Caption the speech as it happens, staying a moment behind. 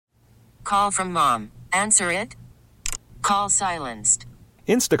Call from mom. Answer it. Call silenced.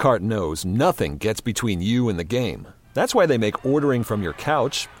 Instacart knows nothing gets between you and the game. That's why they make ordering from your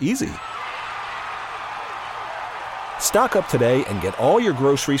couch easy. Stock up today and get all your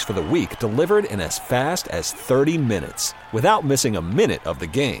groceries for the week delivered in as fast as 30 minutes without missing a minute of the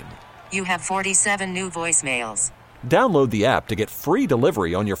game. You have 47 new voicemails. Download the app to get free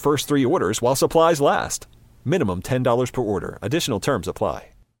delivery on your first 3 orders while supplies last. Minimum $10 per order. Additional terms apply.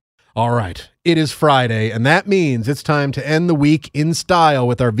 All right, it is Friday, and that means it's time to end the week in style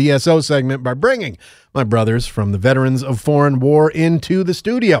with our VSO segment by bringing my brothers from the Veterans of Foreign War into the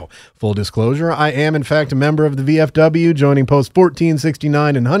studio. Full disclosure, I am, in fact, a member of the VFW, joining Post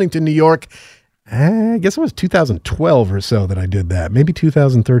 1469 in Huntington, New York. I guess it was 2012 or so that I did that, maybe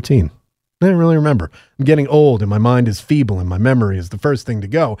 2013. I don't really remember. I'm getting old and my mind is feeble and my memory is the first thing to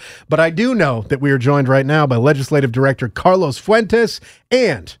go. But I do know that we are joined right now by Legislative Director Carlos Fuentes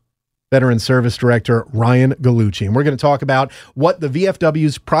and Veteran Service Director Ryan Gallucci. And we're going to talk about what the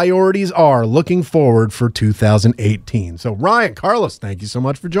VFW's priorities are looking forward for 2018. So Ryan, Carlos, thank you so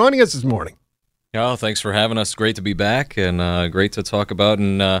much for joining us this morning. Oh, thanks for having us. Great to be back and great to talk about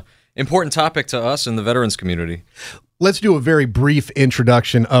an important topic to us in the veterans community. Let's do a very brief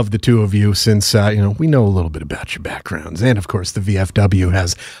introduction of the two of you since, we know a little bit about your backgrounds. And, of course, the VFW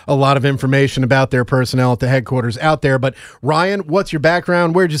has a lot of information about their personnel at the headquarters out there. But, Ryan, what's your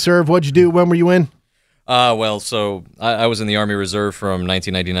background? Where'd you serve? What'd you do? When were you in? I was in the Army Reserve from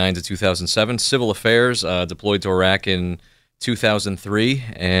 1999 to 2007. Civil Affairs, deployed to Iraq in 2003.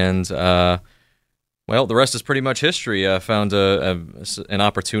 And, the rest is pretty much history. I found an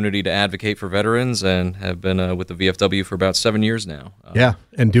opportunity to advocate for veterans and have been with the VFW for about 7 years now. Yeah,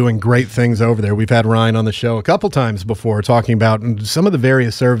 and doing great things over there. We've had Ryan on the show a couple times before talking about some of the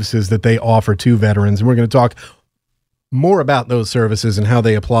various services that they offer to veterans, and we're going to talk more about those services and how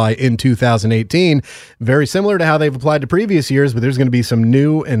they apply in 2018. Very similar to how they've applied to previous years, but there's going to be some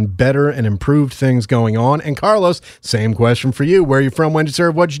new and better and improved things going on. And Carlos, same question for you. Where are you from? When did you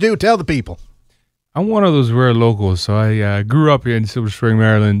serve? What'd you do? Tell the people. I'm one of those rare locals, so I grew up here in Silver Spring,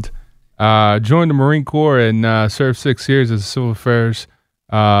 Maryland. Joined the Marine Corps and served 6 years as a civil affairs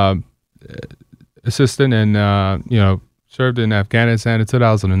assistant, and served in Afghanistan in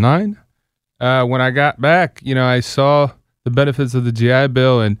 2009. When I got back, I saw the benefits of the GI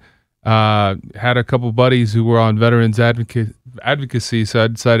Bill and had a couple buddies who were on veterans advocacy. So I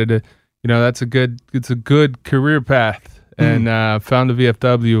decided to, it's a good career path, and found the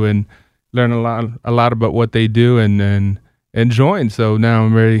VFW and learn a lot about what they do and join. So now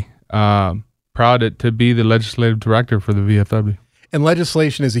I'm very proud to be the legislative director for the VFW. And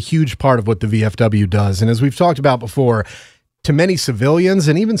legislation is a huge part of what the VFW does. And as we've talked about before, to many civilians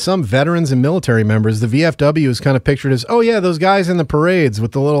and even some veterans and military members, the VFW is kind of pictured as, oh yeah, those guys in the parades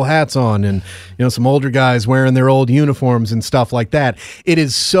with the little hats on and, some older guys wearing their old uniforms and stuff like that. It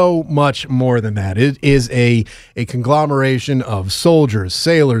is so much more than that. It is a conglomeration of soldiers,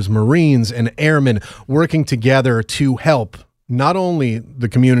 sailors, Marines, and airmen working together to help not only the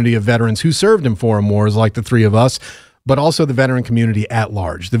community of veterans who served in foreign wars like the three of us, but also the veteran community at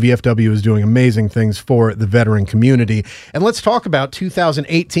large. The VFW is doing amazing things for the veteran community. And let's talk about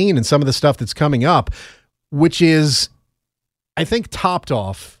 2018 and some of the stuff that's coming up, which is, I think, topped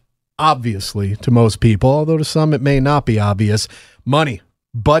off, obviously, to most people, although to some it may not be obvious, money.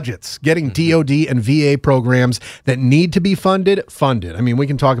 Budgets, getting DOD and VA programs that need to be funded. I mean, we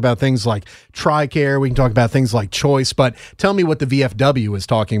can talk about things like TRICARE, we can talk about things like choice, but tell me what the VFW is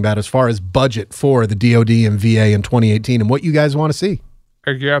talking about as far as budget for the DOD and VA in 2018 and what you guys want to see.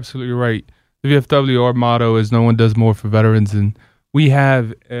 Eric, you're absolutely right. The VFW, our motto is no one does more for veterans, and we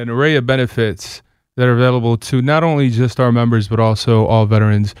have an array of benefits that are available to not only just our members, but also all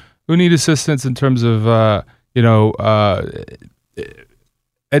veterans who need assistance in terms of,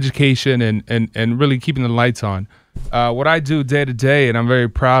 education and really keeping the lights on. What I do day to day, and I'm very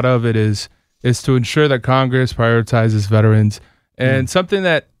proud of it, is to ensure that Congress prioritizes veterans. And something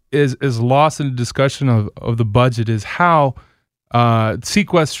that is lost in the discussion of the budget is how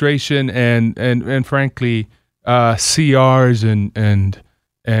sequestration and frankly CRs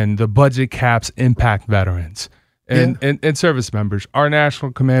and the budget caps impact veterans and service members. Our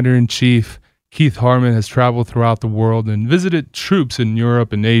National Commander-in-Chief, Keith Harmon, has traveled throughout the world and visited troops in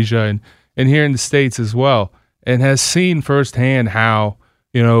Europe and Asia and here in the States as well, and has seen firsthand how,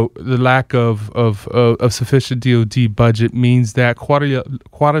 the lack of sufficient DOD budget means that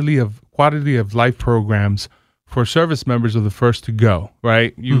quality of life programs for service members are the first to go,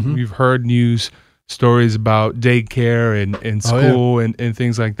 right? You've heard news stories about daycare and school and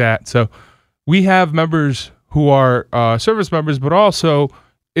things like that. So we have members who are service members, but also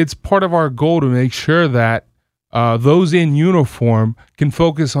it's part of our goal to make sure that those in uniform can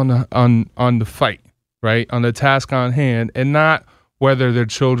focus on the fight, right, on the task on hand, and not whether their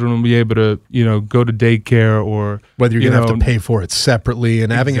children will be able to, go to daycare or whether you're going to have to pay for it separately.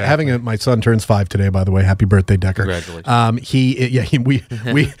 And Exactly. my son turns 5 today, by the way. Happy birthday, Decker. Congratulations.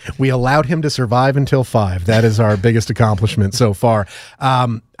 We allowed him to survive until 5. That is our biggest accomplishment so far.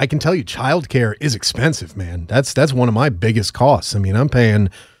 I can tell you, childcare is expensive, man. That's one of my biggest costs. I mean, I'm paying,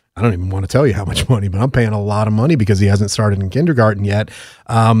 I don't even want to tell you how much money, but I'm paying a lot of money because he hasn't started in kindergarten yet.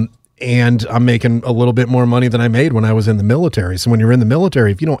 And I'm making a little bit more money than I made when I was in the military. So when you're in the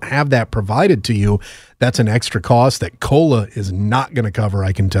military, if you don't have that provided to you, that's an extra cost that COLA is not going to cover,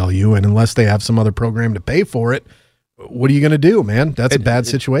 I can tell you. And unless they have some other program to pay for it, what are you going to do, man? That's a bad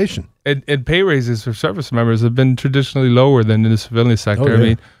situation. And pay raises for service members have been traditionally lower than in the civilian sector. Oh, yeah. I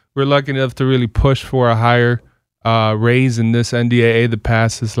mean, we're lucky enough to really push for a higher raise in this NDAA that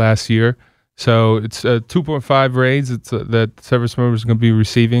passed this last year. So it's a 2.5 raise that service members are going to be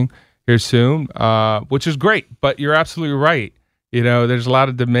receiving here soon, which is great. But you're absolutely right. There's a lot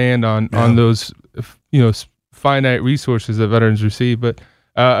of demand on those, finite resources that veterans receive, but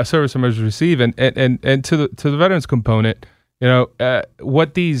service members receive, and to the veterans component,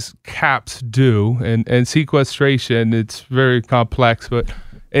 what these caps do, and sequestration, it's very complex, but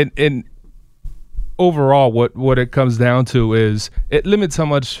and overall, what it comes down to is it limits how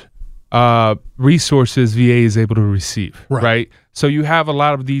much resources VA is able to receive, right? So you have a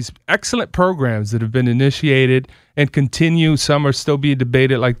lot of these excellent programs that have been initiated and continue. Some are still being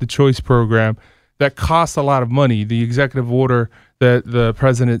debated, like the Choice Program, that cost a lot of money. The executive order that the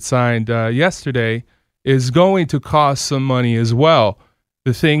president signed yesterday is going to cost some money as well.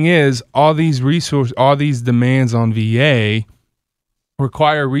 The thing is, all these demands on VA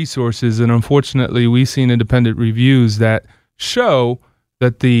require resources, and unfortunately, we've seen independent reviews that show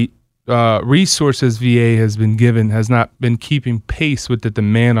that the resources VA has been given has not been keeping pace with the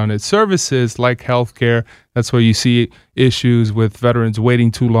demand on its services, like healthcare. That's why you see issues with veterans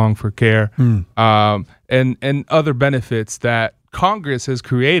waiting too long for care, and other benefits that Congress has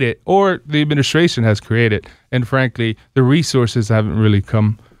created or the administration has created, and frankly, the resources haven't really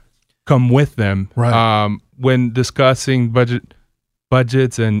come with them. Right. When discussing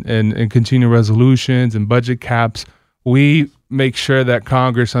budgets and continuing resolutions and budget caps, we make sure that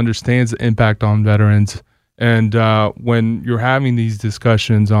Congress understands the impact on veterans. And when you're having these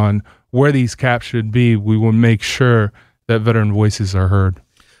discussions on where these caps should be, we will make sure that veteran voices are heard.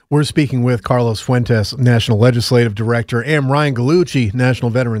 We're speaking with Carlos Fuentes, National Legislative Director, and Ryan Gallucci, National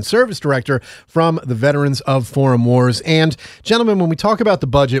Veteran Service Director from the Veterans of Foreign Wars. And gentlemen, when we talk about the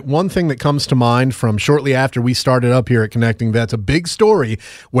budget, one thing that comes to mind from shortly after we started up here at Connecting Vets, a big story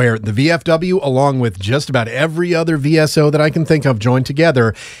where the VFW, along with just about every other VSO that I can think of, joined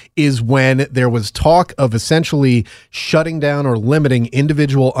together, is when there was talk of essentially shutting down or limiting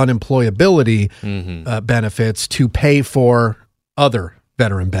individual unemployability benefits to pay for other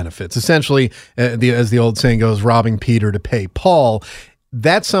veteran benefits. Essentially, as the old saying goes, robbing Peter to pay Paul.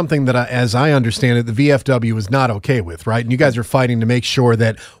 That's something that, as I understand it, the VFW is not okay with, right? And you guys are fighting to make sure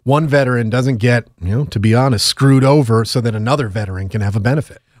that one veteran doesn't get, to be honest, screwed over so that another veteran can have a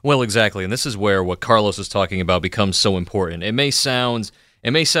benefit. Well, exactly. And this is where what Carlos is talking about becomes so important. It may sound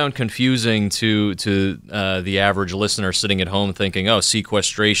confusing to the average listener sitting at home thinking, oh,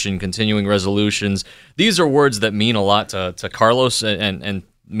 sequestration, continuing resolutions. These are words that mean a lot to Carlos and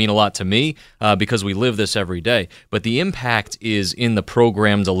mean a lot to me because we live this every day. But the impact is in the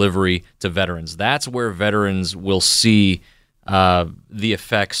program delivery to veterans. That's where veterans will see the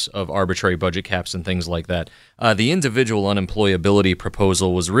effects of arbitrary budget caps and things like that. The individual unemployability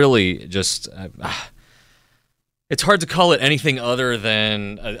proposal was really just... it's hard to call it anything other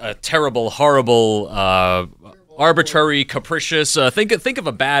than a terrible, horrible, arbitrary, capricious. Think of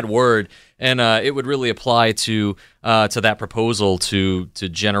a bad word, and it would really apply to that proposal to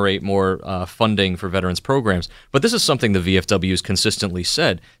generate more funding for veterans programs. But this is something the VFW has consistently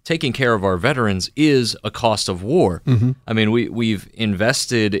said: taking care of our veterans is a cost of war. I mean, we've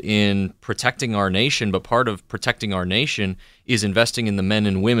invested in protecting our nation, but part of protecting our nation is investing in the men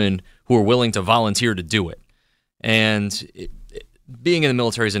and women who are willing to volunteer to do it. And being in the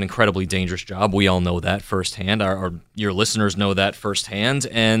military is an incredibly dangerous job. We all know that firsthand. Your listeners know that firsthand.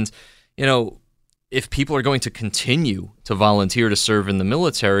 And, if people are going to continue to volunteer to serve in the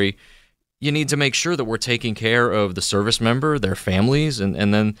military, you need to make sure that we're taking care of the service member, their families, and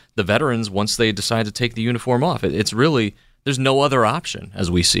then the veterans once they decide to take the uniform off. It's really, there's no other option as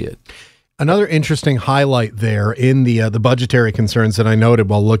we see it. Another interesting highlight there in the budgetary concerns that I noted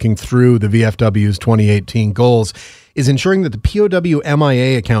while looking through the VFW's 2018 goals is ensuring that the POW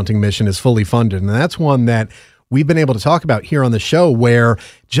MIA accounting mission is fully funded. And that's one that we've been able to talk about here on the show, where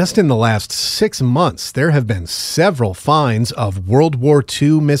just in the last 6 months, there have been several finds of World War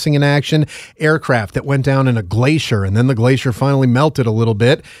II missing in action aircraft that went down in a glacier, and then the glacier finally melted a little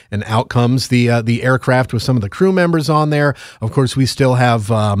bit, and out comes the aircraft with some of the crew members on there. Of course, we still have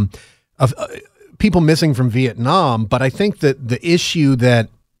people missing from Vietnam, but I think that the issue that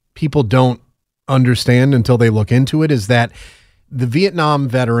people don't understand until they look into it is that the Vietnam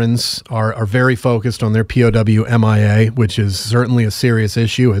veterans are very focused on their POW MIA, which is certainly a serious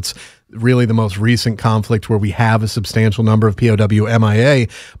issue. It's really the most recent conflict where we have a substantial number of POW MIA.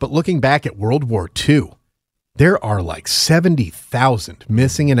 But looking back at World War II, there are like 70,000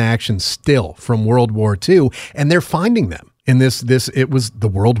 missing in action still from World War II, and they're finding them. In this, it was the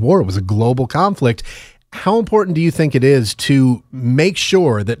World War. It was a global conflict. How important do you think it is to make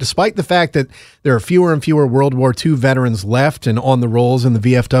sure that despite the fact that there are fewer and fewer World War II veterans left and on the rolls in the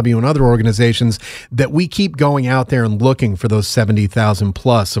VFW and other organizations, that we keep going out there and looking for those 70,000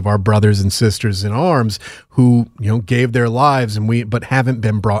 plus of our brothers and sisters in arms who, gave their lives but haven't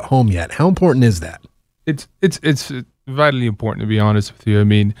been brought home yet? How important is that? It's vitally important, to be honest with you. I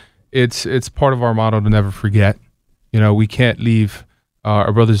mean, it's part of our motto to never forget. We can't leave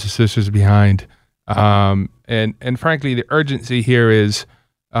our brothers and sisters behind. And frankly, the urgency here is,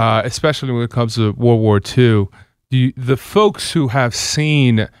 especially when it comes to World War II, the folks who have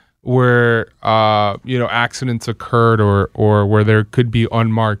seen where, accidents occurred or where there could be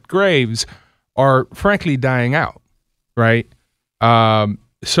unmarked graves are frankly dying out, right?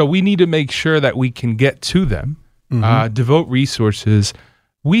 So we need to make sure that we can get to them, devote resources.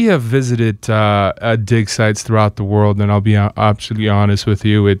 We have visited dig sites throughout the world, and I'll be absolutely honest with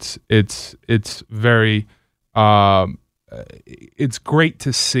you. It's very it's great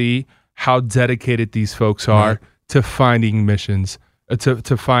to see how dedicated these folks are to finding missions,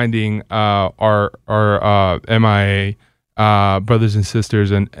 to finding our MIA brothers and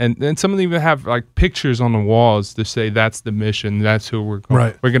sisters, and some of them even have like pictures on the walls to say that's the mission, that's who we're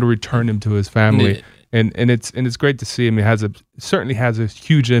going to return him to his family. And it's great to see him. It certainly has a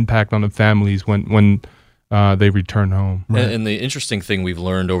huge impact on the families when they return home. Right. And the interesting thing we've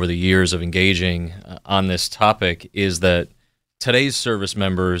learned over the years of engaging on this topic is that today's service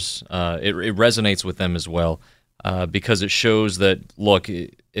members, it resonates with them as well, because it shows that, look,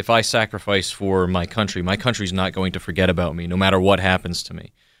 if I sacrifice for my country's not going to forget about me, no matter what happens to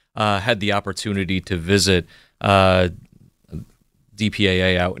me. Had the opportunity to visit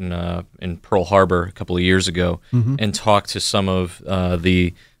DPAA out in Pearl Harbor a couple of years ago, and talk to some of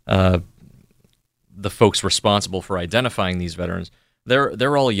the folks responsible for identifying these veterans.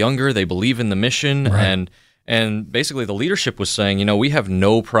 They're all younger. They believe in the mission, and basically the leadership was saying, we have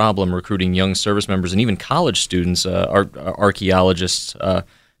no problem recruiting young service members and even college students, archaeologists,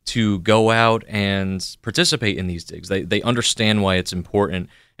 to go out and participate in these digs. They understand why it's important,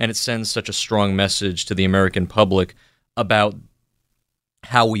 and it sends such a strong message to the American public about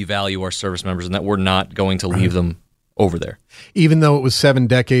how we value our service members and that we're not going to leave them over there. Even though it was 7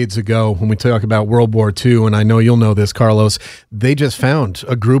 decades ago when we talk about World War II, and I know you'll know this, Carlos, they just found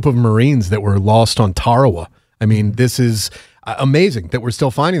a group of Marines that were lost on Tarawa. I mean, this is amazing that we're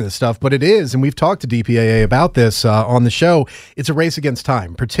still finding this stuff, but it is, and we've talked to DPAA about this on the show, it's a race against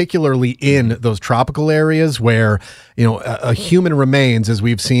time, particularly in those tropical areas where, a human remains, as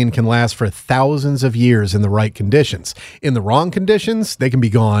we've seen, can last for thousands of years in the right conditions. In the wrong conditions, they can be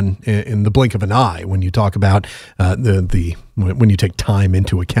gone in the blink of an eye when you talk about when you take time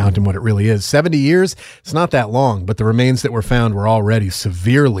into account and what it really is. 70 years, it's not that long, but the remains that were found were already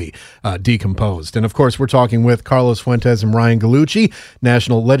severely decomposed. And of course, we're talking with Carlos Fuentes and Ryan Gallucci,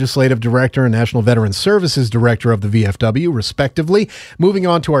 National Legislative Director and National Veteran Services Director of the VFW, respectively. Moving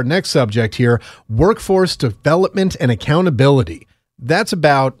on to our next subject here, workforce development and accountability. That's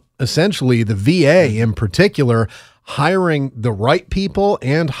about essentially the VA in particular, hiring the right people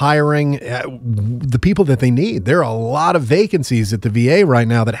and hiring the people that they need. There are a lot of vacancies at the VA right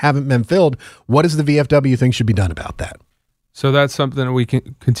now that haven't been filled. What does the VFW think should be done about that? So that's something that we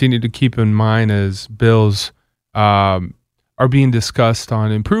can continue to keep in mind as bills are being discussed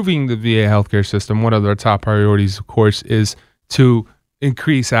on improving the VA healthcare system. One of our top priorities, of course, is to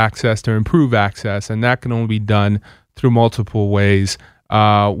increase access, to improve access, and that can only be done through multiple ways.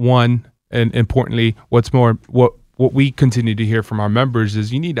 One, and importantly, what we continue to hear from our members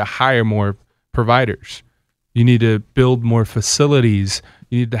is you need to hire more providers. You need to build more facilities.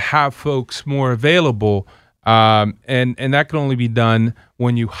 You need to have folks more available And that can only be done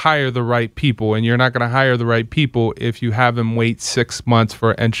when you hire the right people, and you're not going to hire the right people if you have them wait 6 months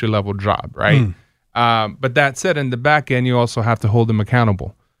for an entry-level job, right? But that said, in the back end, you also have to hold them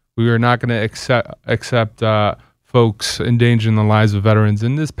accountable. We are not going to accept folks endangering the lives of veterans.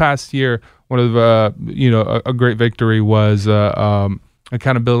 And this past year, one of a great victory was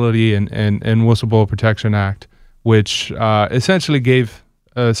Accountability and Whistleblower Protection Act, which essentially gave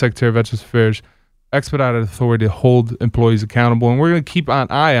Secretary of Veterans Affairs expedited authority to hold employees accountable. And we're going to keep an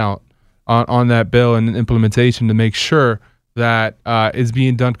eye out on that bill and implementation to make sure that it's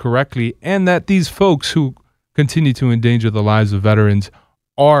being done correctly, and that these folks who continue to endanger the lives of veterans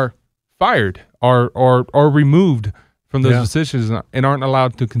are fired, are removed from those positions and aren't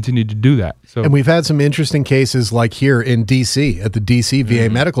allowed to continue to do that. So, and we've had some interesting cases like here in D.C. at the D.C. VA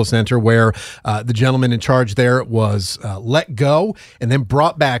Medical Center, where the gentleman in charge there was let go and then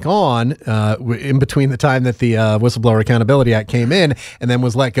brought back on in between the time that the Whistleblower Accountability Act came in, and then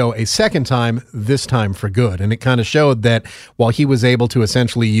was let go a second time, this time for good. And it kind of showed that while he was able to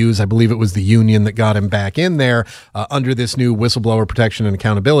essentially use, I believe it was the union that got him back in there under this new Whistleblower Protection and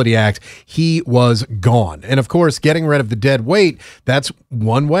Accountability Act, he was gone. And of course, getting rid of the dead weight, that's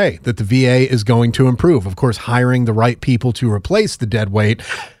one way that the VA is going to improve. Of course, hiring the right people to replace the dead weight,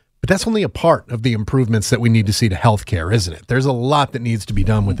 but that's only a part of the improvements that we need to see to healthcare, isn't it? There's a lot that needs to be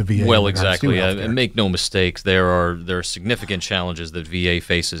done with the VA. Well, exactly. And make no mistakes, there are significant challenges that VA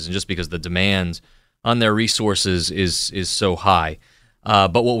faces, and just because the demand on their resources is so high.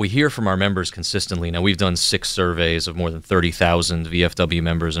 But what we hear from our members consistently, now we've done 6 surveys of more than 30,000 VFW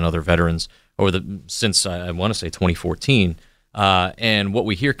members and other veterans since I want to say 2014, and what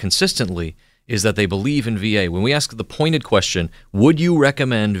we hear consistently is that they believe in VA. When we ask the pointed question, would you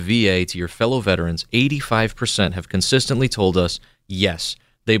recommend VA to your fellow veterans, 85% have consistently told us yes.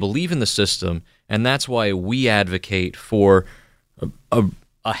 They believe in the system, and that's why we advocate for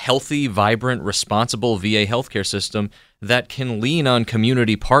a healthy, vibrant, responsible VA healthcare system that can lean on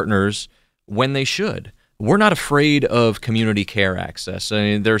community partners when they should. We're not afraid of community care access. I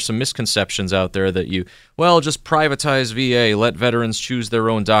mean, there are some misconceptions out there that just privatize VA, let veterans choose their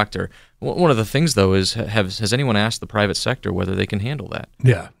own doctor. One of the things, though, is has anyone asked the private sector whether they can handle that?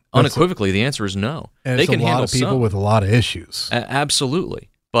 Yeah. Unequivocally, the answer is no. And they it's can a lot handle of people some. with a lot of issues. Absolutely.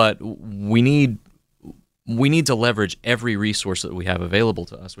 But we need to leverage every resource that we have available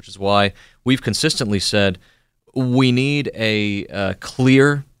to us, which is why we've consistently said we need a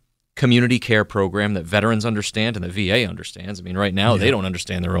clear community care program that veterans understand and the VA understands. I mean, right now they don't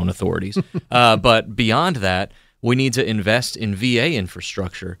understand their own authorities. But beyond that, we need to invest in VA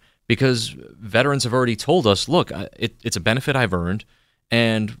infrastructure, because veterans have already told us, look, it's a benefit I've earned.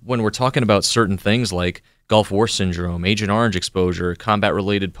 And when we're talking about certain things like Gulf War syndrome, Agent Orange exposure,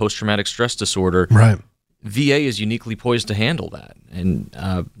 combat-related post-traumatic stress disorder, right, VA is uniquely poised to handle that. And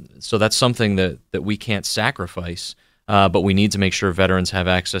so that's something that we can't sacrifice. But we need to make sure veterans have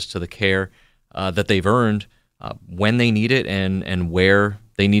access to the care that they've earned when they need it and where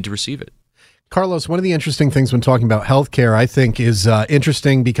they need to receive it. Carlos, one of the interesting things when talking about healthcare, I think, is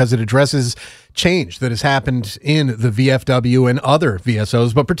interesting because it addresses change that has happened in the VFW and other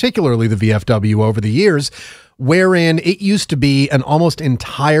VSOs, but particularly the VFW over the years, wherein it used to be an almost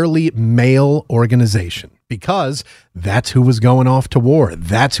entirely male organization, because that's who was going off to war.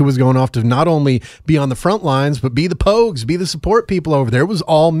 That's who was going off to not only be on the front lines, but be the pogues, be the support people over there. It was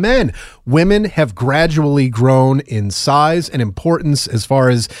all men. Women have gradually grown in size and importance as far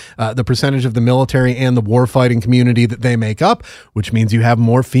as the percentage of the military and the warfighting community that they make up, which means you have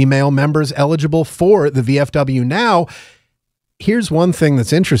more female members eligible for the VFW now. Here's one thing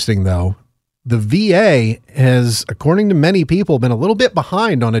that's interesting, though. The VA has, according to many people, been a little bit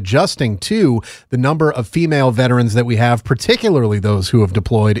behind on adjusting to the number of female veterans that we have, particularly those who have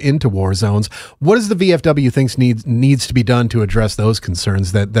deployed into war zones. What does the VFW think needs to be done to address those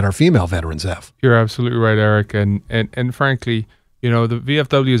concerns that our female veterans have? You're absolutely right, Eric. And frankly, the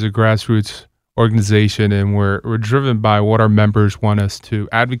VFW is a grassroots organization, and we're driven by what our members want us to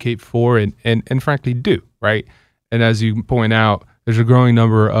advocate for and frankly do, right? And as you point out, there's a growing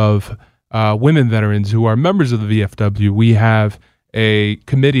number of women veterans who are members of the VFW. We have a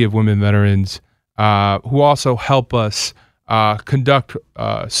committee of women veterans who also help us conduct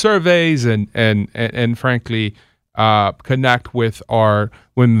surveys and frankly connect with our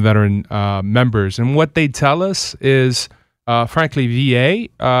women veteran members. And what they tell us is, frankly,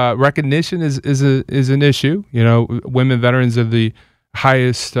 VA recognition is an issue. Women veterans are the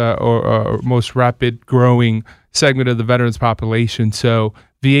highest or most rapid growing segment of the veterans population. So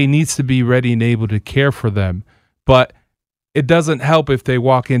VA needs to be ready and able to care for them. But it doesn't help if they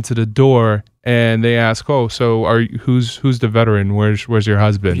walk into the door and they ask, "Oh, so who's the veteran? Where's your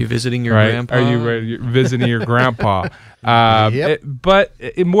husband? Are you visiting your right? grandpa? Are you visiting your grandpa?" Yep. But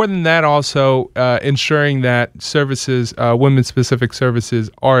more than that, also ensuring that services, women-specific services,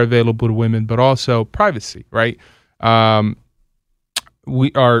 are available to women, but also privacy, right?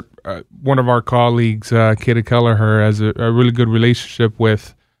 We are one of our colleagues, Kata Kelleher, has a really good relationship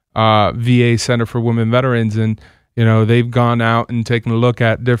with VA Center for Women Veterans, and they've gone out and taken a look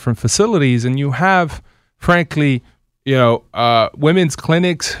at different facilities, and you have, frankly, women's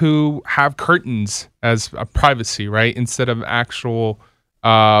clinics who have curtains as a privacy, right, instead of actual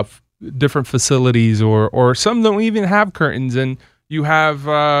different facilities, or some don't even have curtains, and you have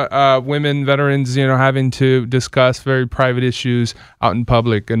women veterans, having to discuss very private issues out in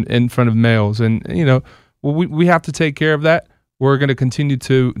public and in front of males, and we have to take care of that. We're going to continue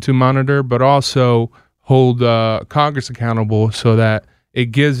to monitor, but also hold Congress accountable so that it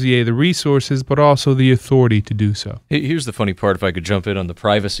gives VA the resources, but also the authority to do so. Here's the funny part, if I could jump in on the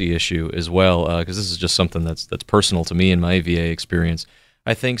privacy issue as well, because this is just something that's personal to me in my VA experience.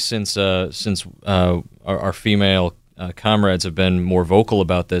 I think since our female comrades have been more vocal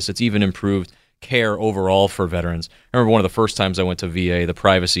about this, it's even improved care overall for veterans. I remember one of the first times I went to VA, the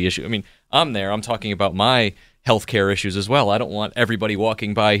privacy issue. I mean, I'm talking about my healthcare issues as well. I don't want everybody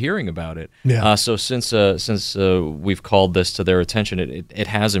walking by hearing about it. Yeah. So since we've called this to their attention, it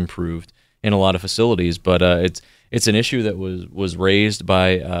has improved in a lot of facilities. But it's an issue that was raised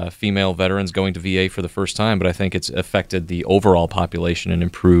by female veterans going to VA for the first time. But I think it's affected the overall population and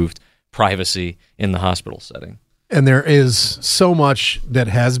improved privacy in the hospital setting. And there is so much that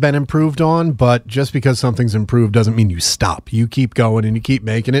has been improved on, but just because something's improved doesn't mean you stop. You keep going and you keep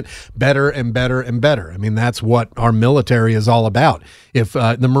making it better and better and better. I mean, that's what our military is all about. If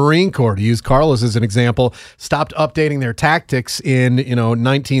the Marine Corps, to use Carlos as an example, stopped updating their tactics in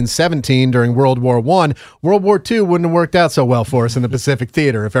 1917 during World War I, World War II wouldn't have worked out so well for us in the Pacific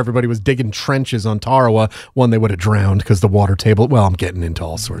Theater. If everybody was digging trenches on Tarawa, one, they would have drowned because the water table. Well, I'm getting into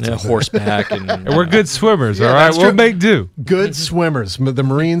all sorts of horseback and we're good swimmers, all right? We'll make do. Good swimmers. The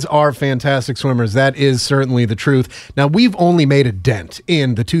Marines are fantastic swimmers. That is certainly the truth. Now, we've only made a dent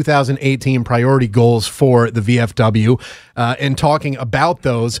in the 2018 priority goals for the VFW and talking about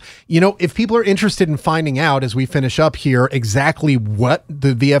those. If people are interested in finding out as we finish up here exactly what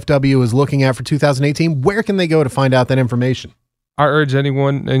the VFW is looking at for 2018, where can they go to find out that information? I urge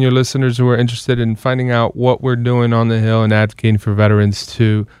anyone and your listeners who are interested in finding out what we're doing on the Hill and advocating for veterans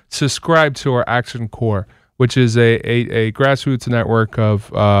to subscribe to our Action Corps, which is a grassroots network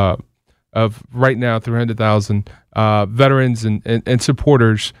of right now 300,000 veterans and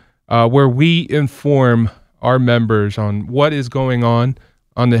supporters, where we inform our members on what is going on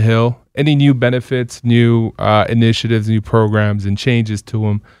the Hill, any new benefits, new initiatives, new programs, and changes to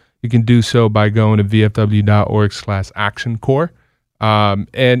them. You can do so by going to vfw.org/actioncorps.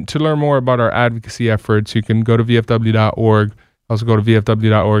 And to learn more about our advocacy efforts, you can go to vfw.org. Also go to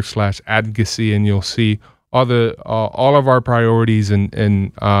vfw.org/advocacy, and you'll see all of our priorities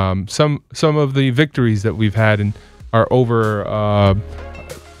and some of the victories that we've had in our over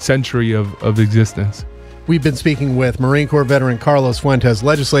century of existence. We've been speaking with Marine Corps veteran Carlos Fuentes,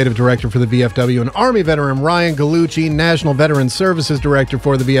 Legislative Director for the VFW, and Army veteran Ryan Gallucci, National Veteran Services Director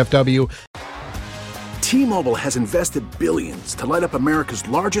for the VFW. T-Mobile has invested billions to light up America's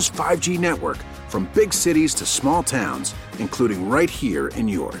largest 5G network, from big cities to small towns, including right here in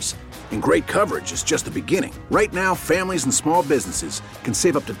yours. And great coverage is just the beginning. Right now, families and small businesses can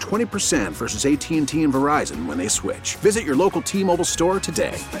save up to 20% versus AT&T and Verizon when they switch. Visit your local T-Mobile store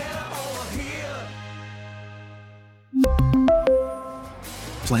today.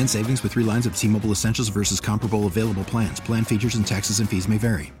 Plan savings with 3 lines of T-Mobile Essentials versus comparable available plans. Plan features and taxes and fees may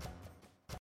vary.